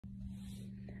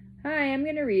Hi, I'm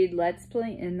going to read Let's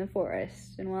Play in the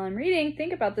Forest. And while I'm reading,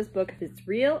 think about this book if it's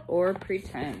real or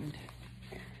pretend.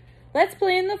 Let's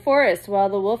play in the forest while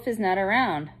the wolf is not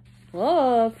around.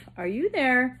 Wolf, are you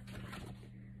there?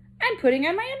 I'm putting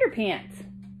on my underpants.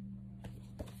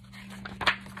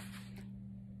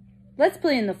 Let's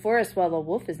play in the forest while the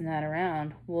wolf is not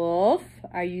around. Wolf,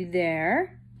 are you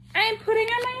there? I am putting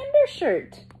on my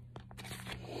undershirt.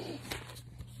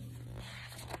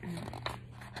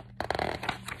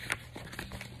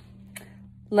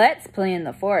 Let's play in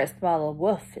the forest while the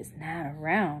wolf is not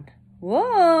around.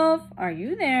 Wolf, are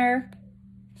you there?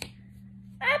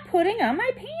 I'm putting on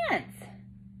my pants.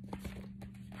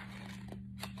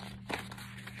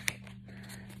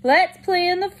 Let's play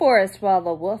in the forest while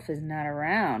the wolf is not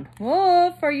around.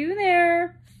 Wolf, are you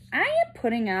there? I am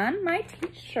putting on my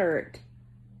t-shirt.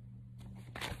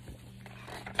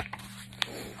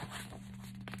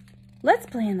 Let's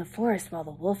play in the forest while the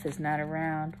wolf is not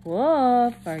around.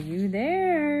 Wolf, are you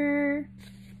there?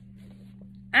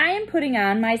 I am putting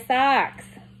on my socks.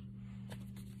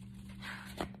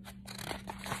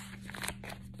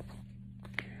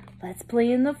 Let's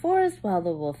play in the forest while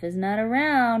the wolf is not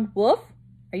around. Wolf,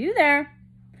 are you there?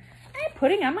 I am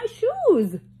putting on my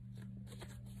shoes.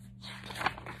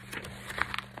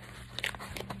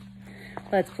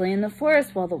 Let's play in the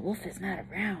forest while the wolf is not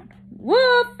around.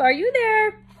 Wolf, are you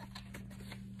there?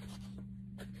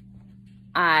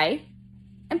 I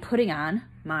am putting on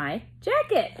my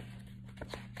jacket.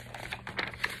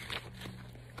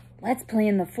 Let's play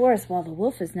in the forest while the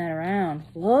wolf is not around.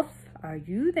 Wolf, are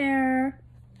you there?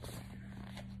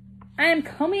 I am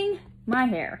combing my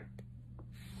hair.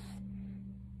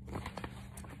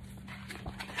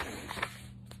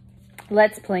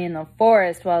 Let's play in the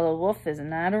forest while the wolf is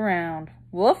not around.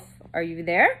 Wolf, are you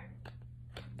there?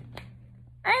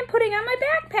 I am putting on my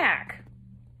backpack.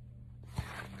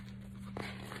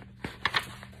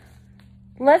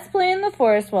 Let's play in the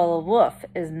forest while the wolf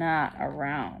is not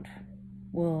around.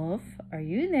 Wolf, are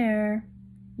you there?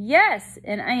 Yes,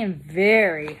 and I am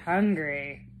very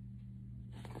hungry.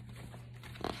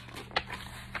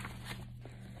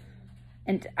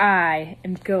 And I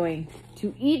am going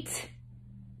to eat.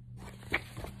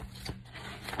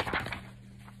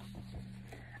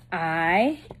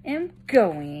 I am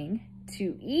going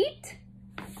to eat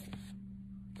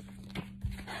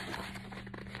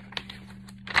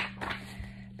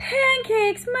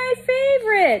pancakes, my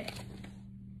favorite.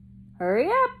 Hurry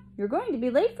up, you're going to be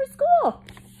late for school.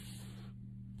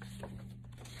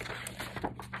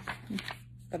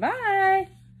 Bye-bye.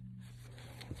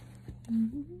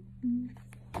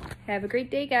 Have a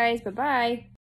great day, guys. Bye-bye.